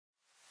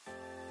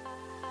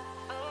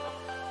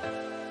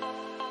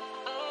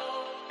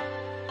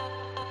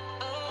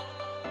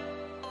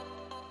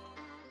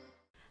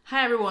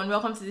Hi everyone,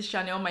 welcome to this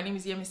channel. My name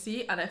is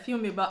Yemisi and I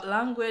film about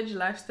language,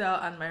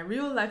 lifestyle and my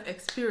real life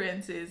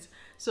experiences.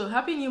 So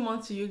happy new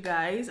month to you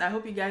guys. I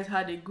hope you guys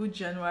had a good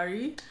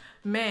January.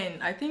 Man,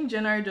 I think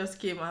January just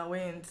came and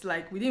went.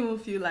 Like we didn't even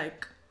feel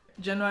like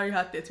January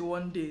had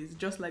 31 days,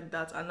 just like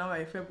that, and now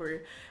we're in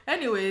February.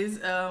 Anyways,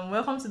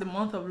 welcome to the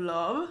month of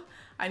love.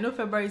 I know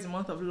February is the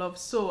month of love,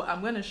 so I'm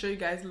going to show you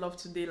guys love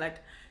today.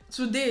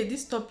 Today,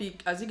 this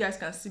topic, as you guys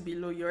can see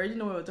below, you already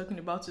know what we're talking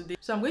about today.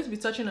 So I'm going to be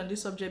touching on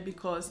this subject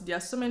because there are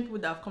so many people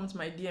that have come to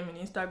my DM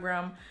in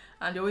Instagram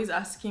and they're always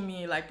asking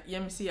me like,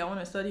 Yemisi, I want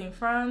to study in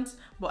France,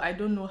 but I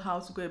don't know how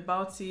to go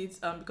about it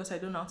because I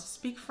don't know how to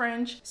speak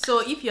French.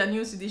 So if you're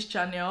new to this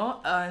channel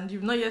and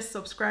you've not yet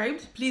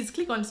subscribed, please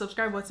click on the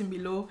subscribe button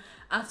below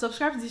and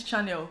subscribe to this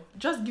channel.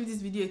 Just give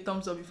this video a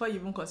thumbs up before you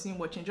even continue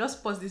watching.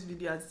 Just pause this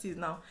video as it is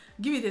now.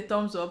 Give it a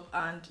thumbs up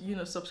and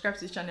subscribe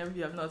to this channel if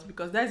you have not,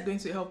 because that is going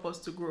to help us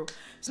to grow.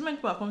 So many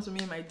people have come to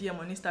me in my DM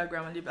on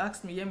Instagram and they've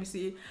asked me,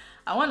 Yemisi,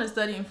 I want to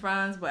study in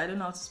France, but I don't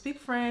know how to speak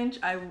French.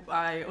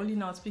 I only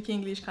know how to speak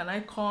English. Can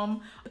I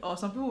come? Or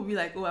some people will be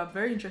like, oh, I'm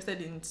very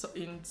interested in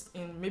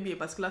maybe a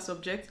particular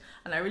subject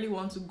and I really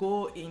want to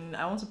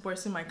I want to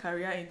pursue my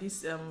career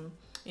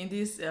in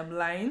this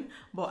line,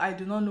 but I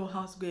do not know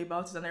how to go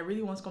about it and I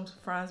really want to come to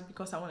France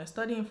because I want to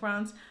study in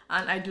France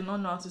and I do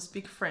not know how to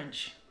speak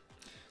French.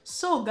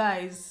 So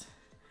guys,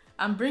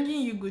 I'm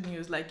bringing you good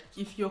news. Like,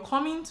 if you're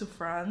coming to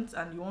France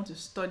and you want to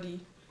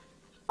study,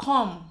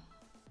 come.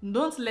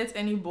 Don't let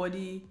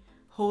anybody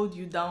hold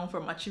you down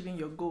from achieving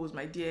your goals,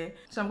 my dear.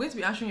 So I'm going to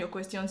be answering your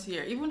questions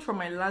here. Even from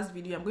my last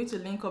video, I'm going to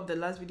link up the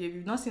last video. If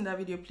you've not seen that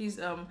video, please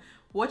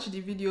watch the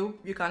video.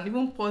 You can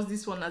even pause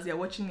this one as you're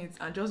watching it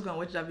and just go and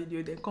watch that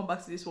video, then come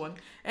back to this one.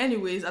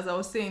 Anyways, as I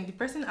was saying, the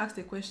person asked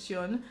a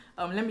question.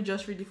 Let me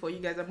just read it for you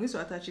guys. I'm going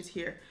to attach it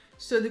here.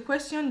 So the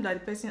question that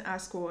the person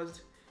asked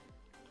was,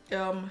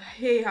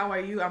 hey, how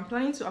are you? I'm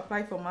planning to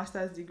apply for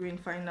master's degree in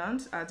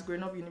finance at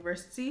Grenoble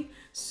University.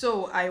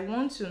 So I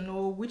want to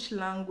know which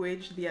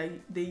language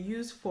they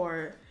use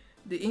for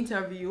the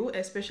interview,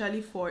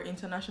 especially for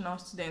international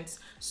students.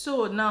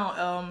 So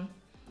now,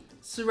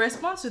 to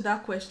respond to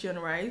that question,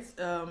 right,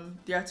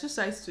 there are two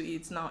sides to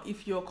it. Now,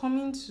 if you're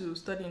coming to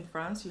study in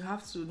France, you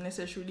have to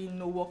necessarily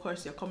know what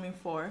course you're coming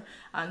for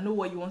and know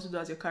what you want to do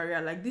as your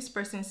career. Like this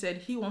person said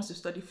he wants to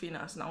study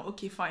finance. Now,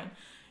 okay, fine.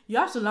 You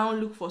have to now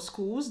look for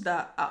schools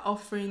that are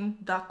offering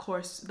that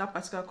course, that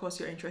particular course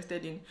you're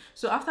interested in.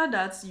 So after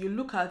that, you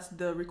look at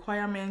the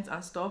requirements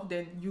and stuff,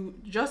 then you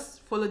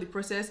just follow the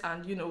process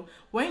and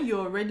when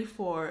you're ready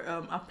for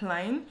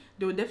applying,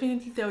 they will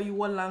definitely tell you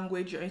what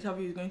language your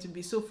interview is going to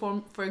be. So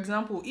for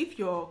example, if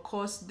your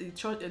course, the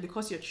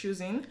course you're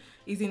choosing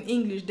is in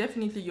English,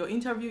 definitely your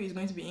interview is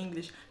going to be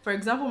English. For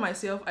example,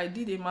 myself, I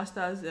did a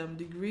master's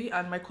degree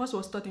and my course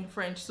was taught in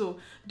French. So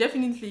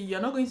definitely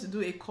you're not going to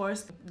do a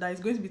course that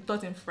is going to be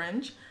taught in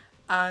French.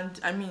 And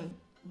I mean,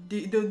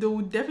 they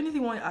would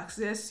definitely want to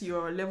access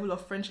your level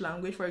of French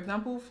language. For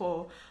example,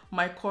 for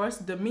my course,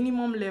 the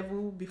minimum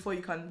level before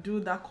you can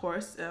do that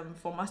course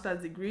for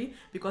master's degree,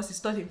 because it's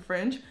taught in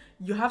French,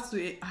 you have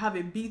to have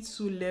a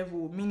B2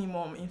 level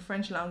minimum in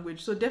French language.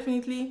 So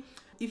definitely,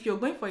 if you're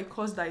going for a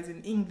course that is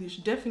in English,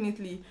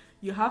 definitely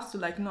you have to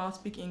know how to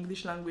speak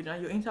English language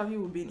and your interview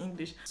will be in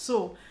English.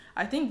 So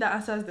I think that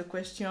answers the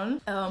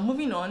question.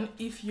 Moving on,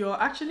 if you're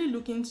actually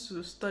looking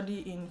to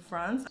study in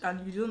France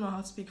and you don't know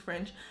how to speak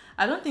French,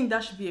 I don't think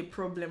that should be a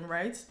problem,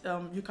 right?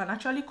 You can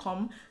actually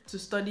come to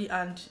study,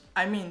 and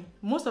I mean,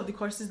 most of the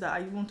courses that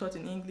are even taught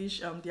in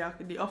English,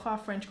 they offer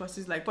French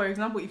courses. Like for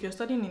example, if you're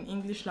studying in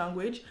English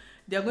language,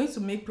 they're going to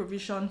make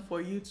provision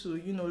for you to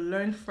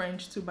learn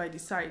French too by the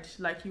side.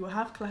 Like you will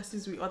have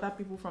classes with other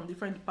people from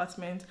different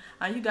departments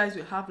and you guys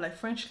will have like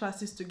French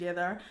classes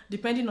together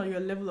depending on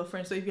your level of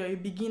French. So if you're a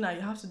beginner,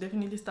 you have to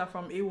definitely start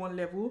from A1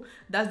 level.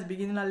 That's the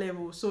beginner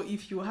level. So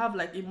if you have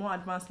like a more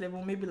advanced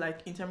level, maybe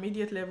like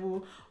intermediate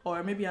level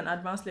or maybe an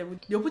advanced level,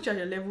 they'll put you at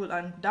your level,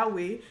 and that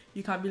way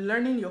you can be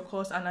learning your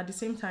course and at the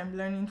same time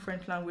learning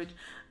French language.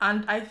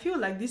 And I feel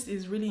like this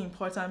is really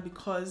important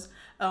because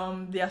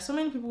there are so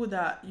many people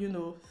that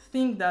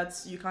think that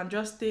you can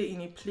just stay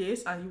in a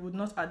place and you would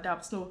not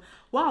adapt. So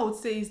what I would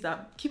say is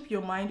that keep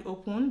your mind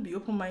open, be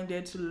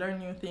open-minded to learn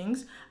new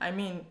things. I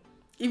mean,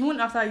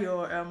 even after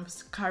your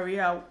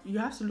career, you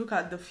have to look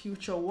at the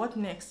future. What's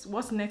next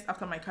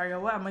after my career?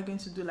 What am I going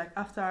to do like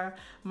after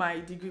my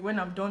degree, when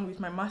I'm done with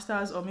my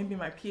master's or maybe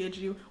my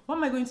PhD? What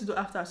am I going to do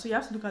after? So you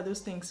have to look at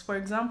those things. For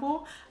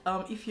example,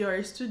 if you're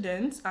a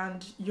student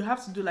and you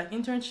have to do like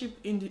internship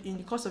in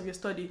the course of your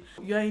study,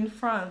 you're in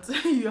France,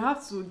 you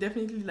have to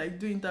definitely like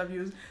do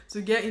interviews to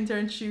get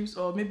internships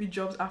or maybe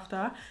jobs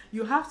after.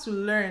 You have to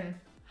learn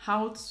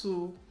how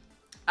to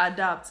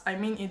adapt. I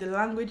mean, in the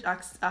language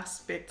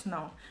aspect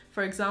now.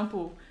 For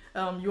example,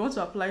 you want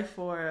to apply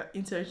for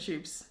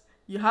internships.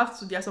 There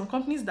are some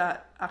companies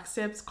that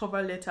accept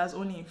cover letters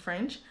only in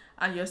French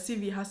and your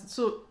CV has to,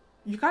 so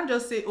you can't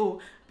just say, oh,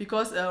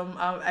 because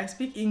I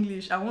speak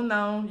English, I will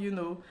now,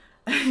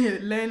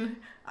 learn,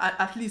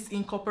 at least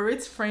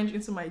incorporate French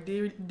into my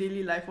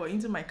daily life or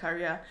into my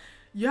career.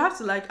 you have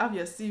to like have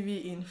your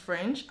CV in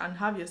French and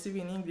have your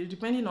CV in English,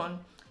 depending on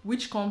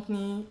which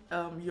company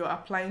you're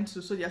applying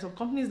to. So there are some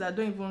companies that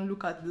don't even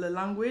look at the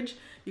language.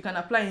 You can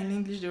apply in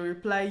English, they'll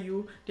reply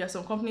you. There are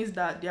some companies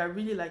that they are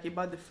really like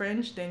about the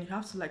French, then you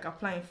have to like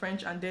apply in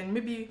French, and then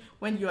maybe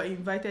when you're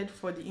invited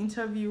for the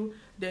interview,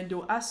 then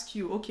they'll ask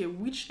you, okay,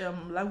 which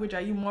language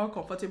are you more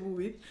comfortable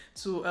with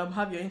to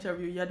have your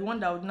interview. You're the one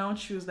that would now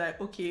choose like,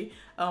 okay,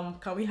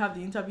 can we have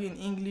the interview in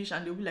English?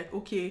 And they'll be like,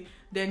 okay,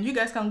 then you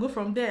guys can go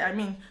from there. I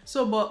mean,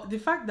 so but the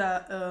fact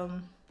that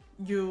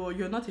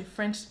you're not a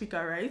French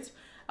speaker, right?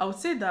 I would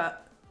say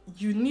that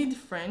you need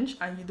French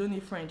and you don't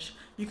need French.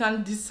 You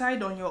can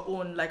decide on your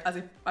own, like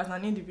as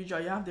an individual,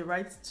 you have the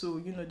right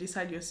to, you know,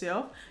 decide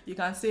yourself. You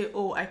can say,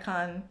 oh, I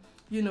can,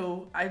 you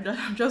know,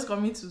 I'm just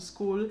coming to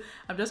school,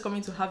 I'm just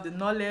coming to have the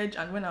knowledge,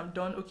 and when I'm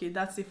done, okay,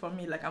 that's it for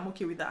me, like I'm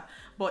okay with that.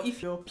 But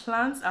if your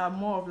plans are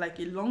more of like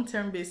a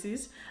long-term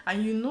basis,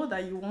 and you know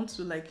that you want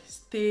to like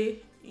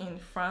stay in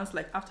France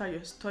like after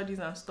your studies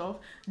and stuff,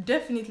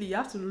 definitely you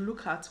have to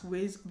look at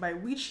ways by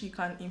which you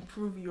can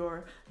improve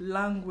your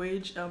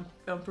language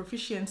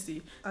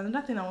proficiency.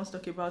 Another thing I want to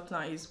talk about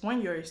now is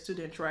when you're a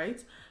student,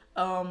 right?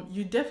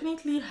 You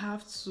definitely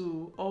have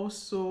to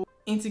also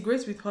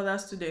integrate with other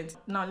students.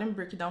 Now let me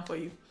break it down for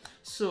you.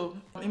 So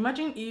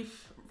imagine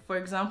if, for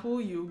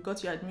example, you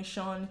got your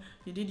admission,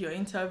 you did your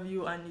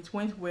interview and it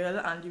went well,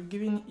 and you've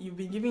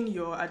been given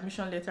your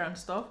admission letter and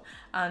stuff,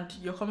 and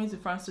you're coming to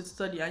France to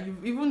study, and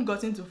you've even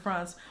gotten to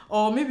France,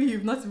 or maybe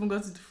you've not even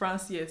gotten to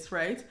France yet,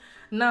 right?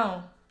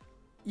 Now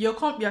you're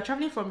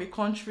traveling from a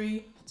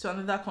country to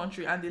another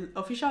country, and the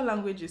official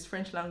language is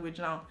French language.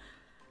 Now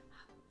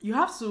you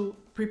have to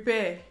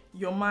prepare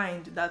your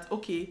mind that,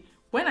 okay,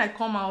 when I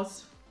come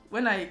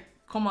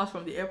out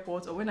from the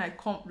airport, or when I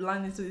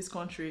land into this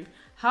country,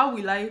 how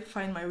will I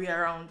find my way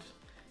around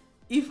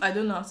if I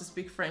don't know how to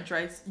speak French,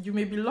 right? You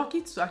may be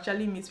lucky to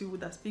actually meet people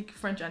that speak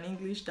French and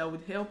English that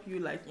would help you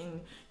like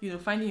in, you know,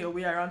 finding your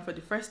way around for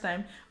the first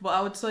time. But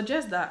I would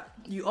suggest that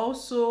you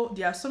also,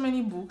 there are so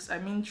many books, I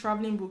mean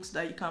traveling books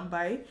that you can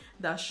buy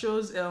that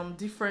shows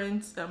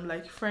different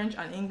like French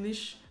and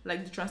English,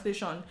 like the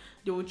translation.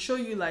 They would show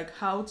you like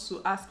how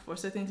to ask for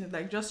certain things,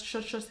 like just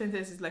short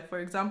sentences. Like for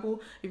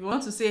example, if you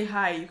want to say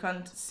hi, you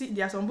can see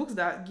there are some books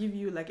that give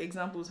you like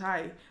examples: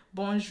 hi,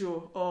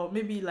 bonjour, or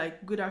maybe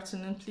like good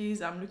afternoon,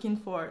 please, I'm looking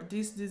for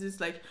this is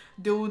like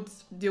they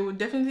would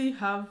definitely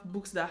have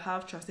books that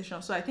have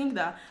translation. So I think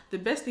that the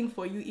best thing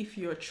for you, if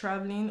you're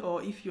traveling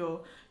or if you're,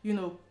 you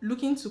know,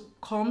 looking to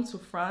come to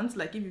France,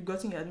 like if you've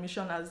gotten your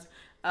admission as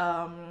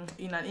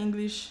in an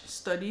English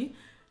study,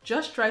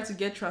 just try to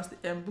get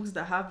books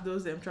that have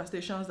those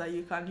translations that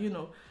you can, you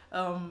know,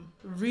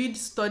 read,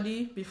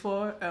 study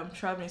before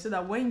traveling, so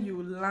that when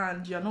you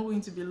land, you're not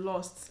going to be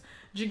lost.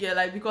 Do you get,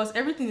 like, because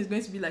everything is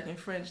going to be like in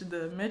French.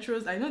 The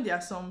metros, I know there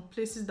are some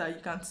places that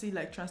you can see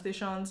like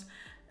translations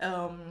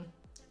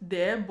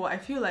there, but I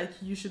feel like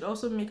you should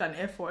also make an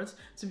effort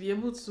to be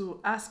able to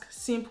ask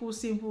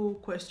simple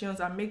questions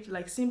and make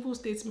like simple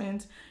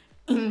statements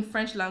in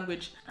French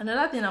language.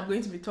 Another thing I'm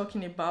going to be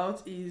talking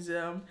about is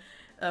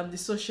the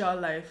social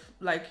life.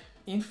 Like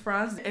in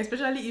France,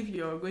 especially if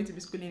you're going to be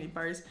schooling in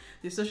Paris,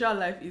 the social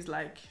life is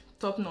like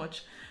top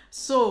notch.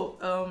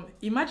 So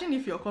imagine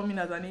if you're coming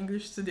as an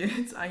English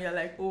student and you're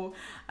like, oh,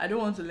 I don't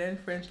want to learn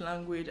French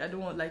language, I don't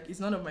want, like, it's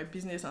none of my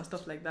business and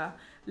stuff like that.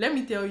 Let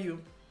me tell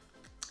you,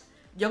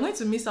 you're going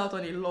to miss out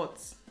on a lot.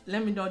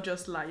 Let me not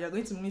just lie, you're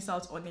going to miss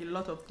out on a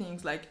lot of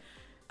things. Like,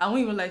 I won't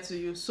even lie to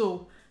you.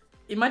 So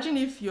imagine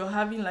if you're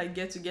having like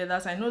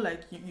get-togethers. I know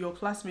like your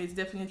classmates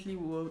definitely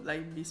will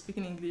like be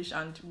speaking English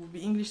and will be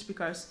English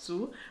speakers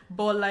too,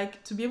 but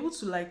like to be able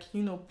to like,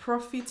 you know,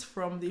 profit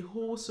from the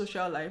whole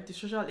social life, the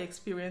social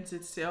experience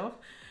itself,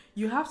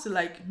 you have to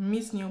like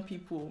meet new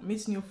people,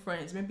 meet new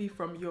friends, maybe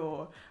from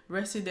your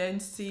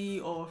residency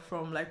or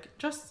from like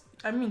just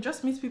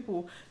meet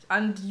people,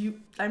 and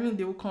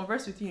they will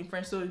converse with you in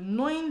French. So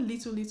knowing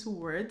little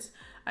words,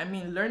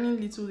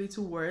 learning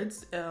little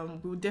words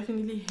will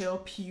definitely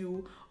help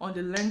you on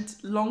the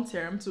long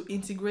term to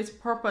integrate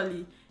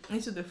properly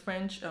into the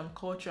French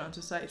culture and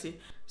society.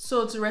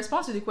 So to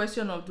respond to the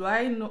question of do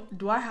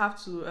I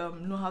have to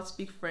know how to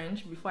speak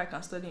French before I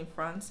can study in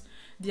France,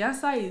 the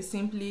answer is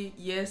simply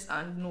yes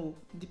and no,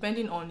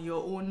 depending on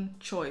your own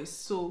choice.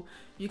 So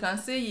you can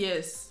say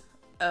yes,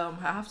 I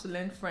have to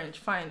learn French.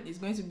 Fine, it's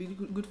going to be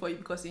good for you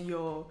because in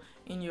your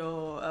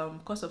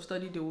course of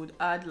study they would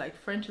add like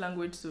French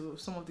language to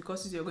some of the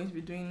courses you're going to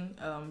be doing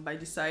by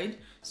the side.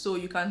 So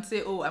you can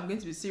say, oh, I'm going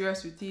to be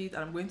serious with it,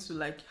 and I'm going to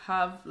like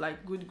have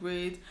like good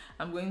grades,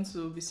 I'm going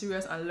to be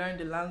serious and learn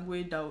the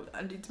language,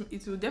 and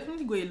it will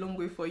definitely go a long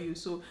way for you.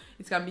 So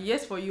it can be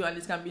yes for you and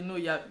it can be no.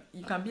 Yeah,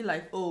 you can be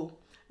like, oh,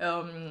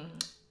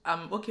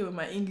 I'm okay with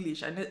my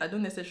English. I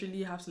don't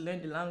necessarily have to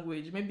learn the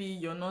language. Maybe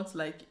you're not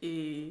like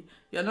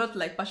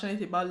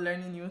passionate about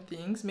learning new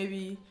things.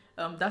 Maybe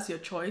that's your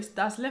choice.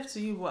 That's left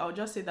to you. But I'll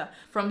just say that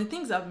from the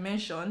things I've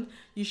mentioned,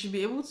 you should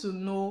be able to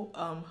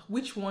know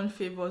which one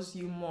favors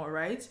you more,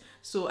 right?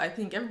 So I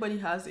think everybody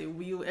has a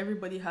will.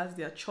 Everybody has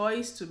their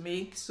choice to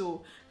make.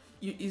 So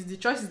the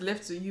choice is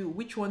left to you.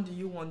 Which one do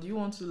you want? Do you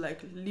want to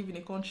like live in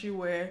a country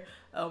where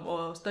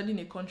or study in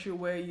a country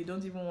where you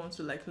don't even want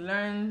to like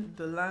learn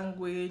the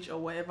language or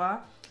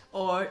whatever,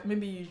 or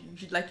maybe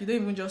you don't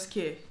even just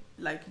care,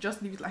 like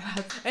just leave it like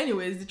that.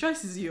 Anyways, the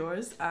choice is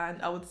yours,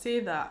 and I would say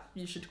that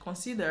you should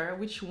consider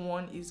which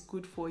one is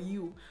good for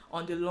you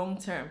on the long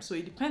term. So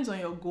it depends on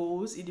your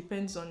goals, it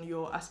depends on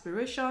your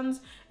aspirations,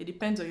 it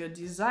depends on your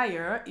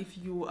desire. If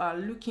you are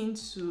looking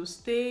to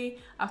stay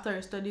after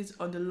your studies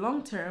on the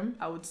long term,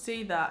 I would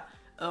say that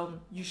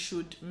you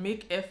should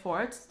make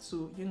efforts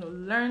to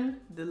learn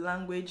the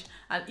language.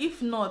 And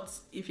if not,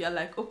 if you're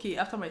like, okay,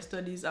 after my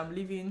studies I'm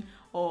leaving,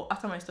 or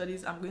after my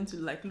studies I'm going to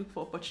like look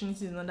for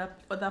opportunities in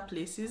other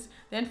places,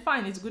 then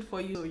fine, it's good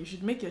for you. So you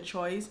should make your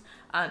choice,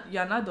 and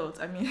you're an adult,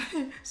 I mean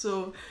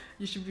so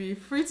you should be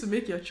free to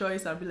make your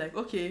choice and be like,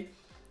 okay,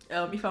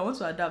 if I want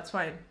to adapt,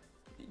 fine.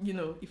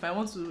 If I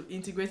want to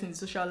integrate in the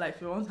social life,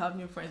 if I want to have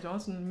new friends, if I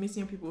want to meet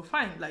new people,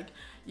 fine. Like,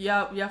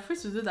 you're free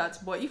to do that.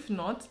 But if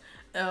not,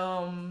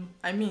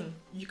 I mean,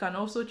 you can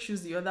also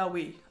choose the other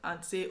way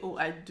and say, oh,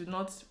 I do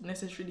not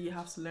necessarily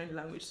have to learn the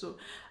language. So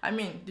I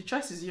mean, the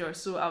choice is yours.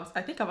 So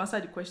I think I've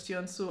answered the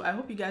question. So I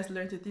hope you guys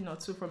learned a thing or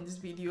two from this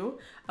video.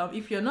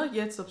 If you're not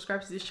yet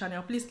subscribed to this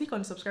channel, please click on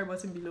the subscribe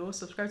button below,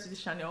 subscribe to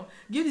this channel,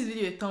 give this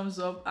video a thumbs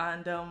up,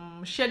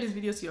 and share this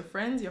video to your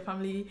friends, your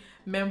family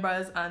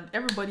members, and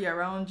everybody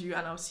around you.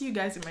 And I'll see you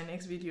guys in my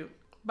next video.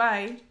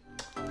 Bye.